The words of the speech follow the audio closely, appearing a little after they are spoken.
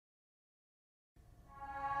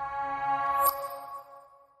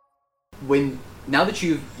now that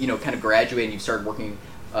you've kind of graduated and you've started working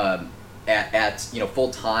at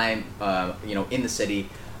full time in the city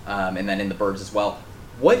and then in the burbs as well,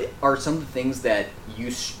 what are some of the things that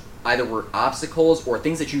you either were obstacles or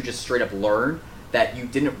things that you just straight up learned that you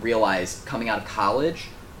didn't realize coming out of college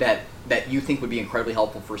that you think would be incredibly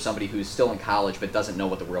helpful for somebody who's still in college but doesn't know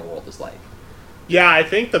what the real world is like? Yeah, I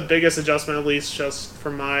think the biggest adjustment, at least just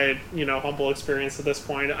from my humble experience at this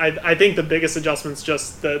point, I think the biggest adjustment's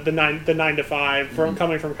just the 9 to 5 from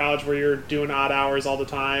coming from college where you're doing odd hours all the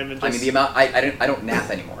time and just, I mean the amount I don't nap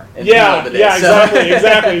anymore.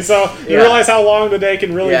 Exactly. So you Yeah. realize how long the day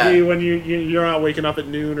can really Yeah. be when you're not waking up at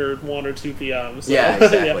noon or 1 or 2 p.m. So, Yeah,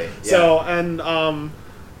 exactly. Yeah. So and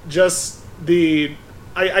just the.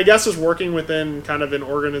 I guess just working within kind of an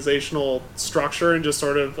organizational structure and just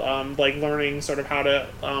sort of learning sort of how to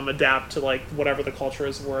adapt to like whatever the culture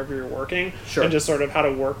is wherever you're working. Sure. And just sort of how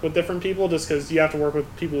to work with different people, just because you have to work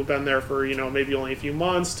with people who've been there for maybe only a few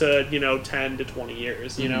months to 10 to 20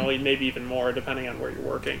 years, maybe even more depending on where you're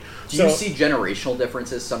working. Do you see generational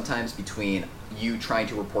differences sometimes between you trying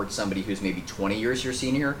to report to somebody who's maybe 20 years your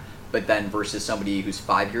senior, but then versus somebody who's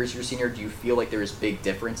 5 years your senior? Do you feel like there's big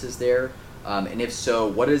differences there? And if so,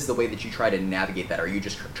 what is the way that you try to navigate that? Are you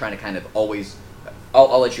just trying to kind of always...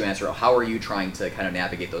 I'll let you answer. How are you trying to kind of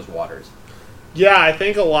navigate those waters? Yeah, I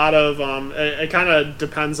think a lot of it kind of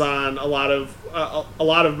depends on a lot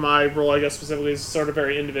of my role. I guess specifically is sort of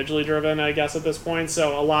very individually driven. I guess at this point,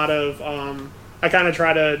 so a lot of I kind of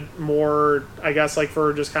try to more, I guess, like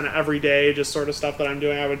for just kind of everyday, just sort of stuff that I'm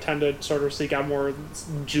doing, I would tend to sort of seek out more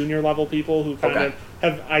junior level people who kind of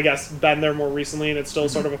have, I guess, been there more recently and it's still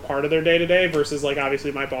sort of a part of their day to day versus like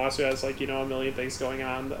obviously my boss who has like, a million things going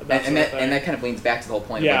on. And that kind of leans back to the whole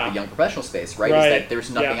point of like the young professional space, right? Is that there's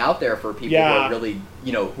nothing out there for people who are really,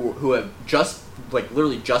 who have just like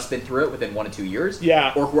literally just been through it within 1 to 2 years,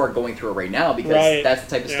 or who are going through it right now, because that's the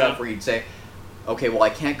type of stuff where you'd say, okay, well, I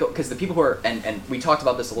can't go, because the people who are, and we talked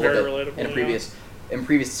about this a little bit in a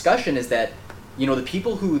previous discussion, is that, the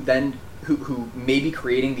people who then, who may be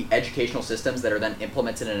creating the educational systems that are then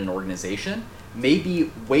implemented in an organization may be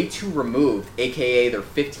way too removed, aka they're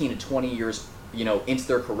 15 to 20 years, into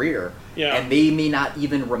their career, and they may not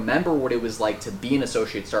even remember what it was like to be an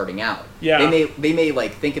associate starting out. They may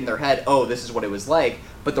like think in their head, oh, this is what it was like,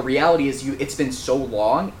 but the reality is it's been so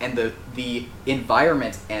long, and the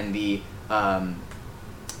environment and the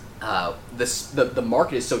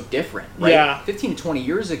market is so different, right? Yeah. 15 to 20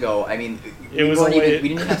 years ago, I mean, we didn't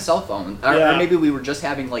even have cell phones, or maybe we were just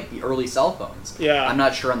having like the early cell phones. I'm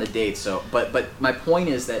not sure on the date. So, but my point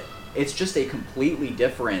is that it's just a completely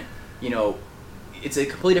different, it's a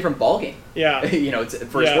completely different ballgame. It's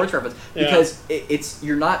for a sports reference, because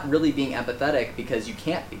you're not really being empathetic because you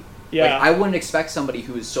can't be. Like, I wouldn't expect somebody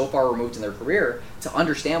who is so far removed in their career to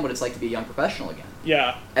understand what it's like to be a young professional again.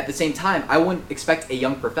 At the same time, I wouldn't expect a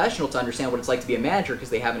young professional to understand what it's like to be a manager because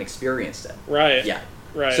they haven't experienced it. Right.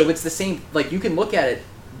 So it's the same. Like, you can look at it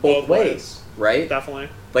both ways, right? Definitely.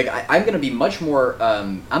 Like, I'm going to be much more.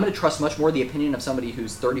 I'm going to trust much more the opinion of somebody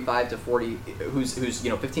who's 35 to 40, who's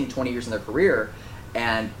 15 to 20 years in their career,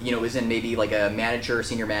 and is in maybe like a manager,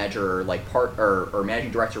 senior manager, or like or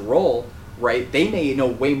managing director role. Right, they may know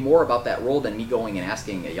way more about that role than me going and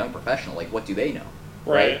asking a young professional, like, what do they know,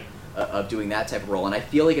 right? Of doing that type of role. And I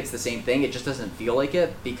feel like it's the same thing. It just doesn't feel like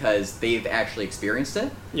it because they've actually experienced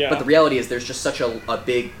it. But the reality is there's just such a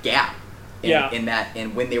big gap in that,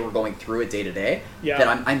 and when they were going through it day to day, that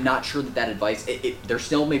I'm not sure that advice, there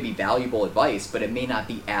still may be valuable advice, but it may not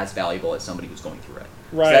be as valuable as somebody who's going through it.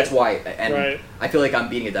 So that's why, and I feel like I'm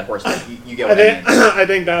beating a dead horse, but you get what I mean. I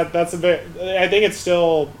think that's a bit, I think it's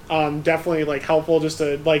still definitely like helpful just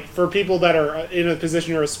to, like, for people that are in a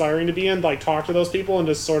position you're aspiring to be in, like, talk to those people and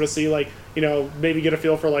just sort of see, like, maybe get a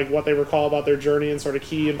feel for like what they recall about their journey and sort of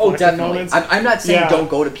key inflection moments. I'm not saying don't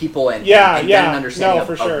go to people and get an understanding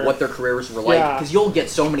of what their careers were like, because you'll get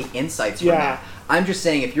so many insights from that. I'm just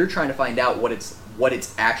saying, if you're trying to find out what it's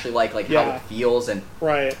actually like how it feels, and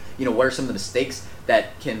what are some of the mistakes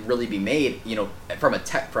that can really be made, from a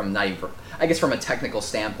technical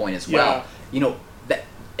standpoint as well.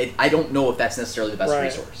 I don't know if that's necessarily the best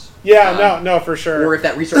resource. No, for sure. Or if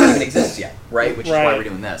that resource even exists yet, right? Which is why we're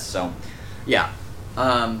doing this. So,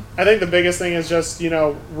 I think the biggest thing is just,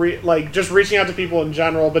 just reaching out to people in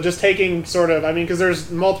general, but just taking sort of, because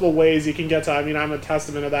there's multiple ways you can get to, I'm a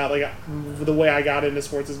testament of that. Like, the way I got into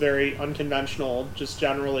sports is very unconventional, just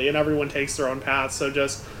generally, and everyone takes their own path. So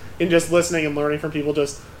just listening and learning from people,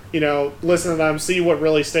 just, listen to them, see what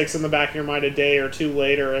really sticks in the back of your mind a day or two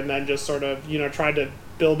later, and then just sort of, try to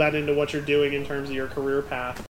build that into what you're doing in terms of your career path.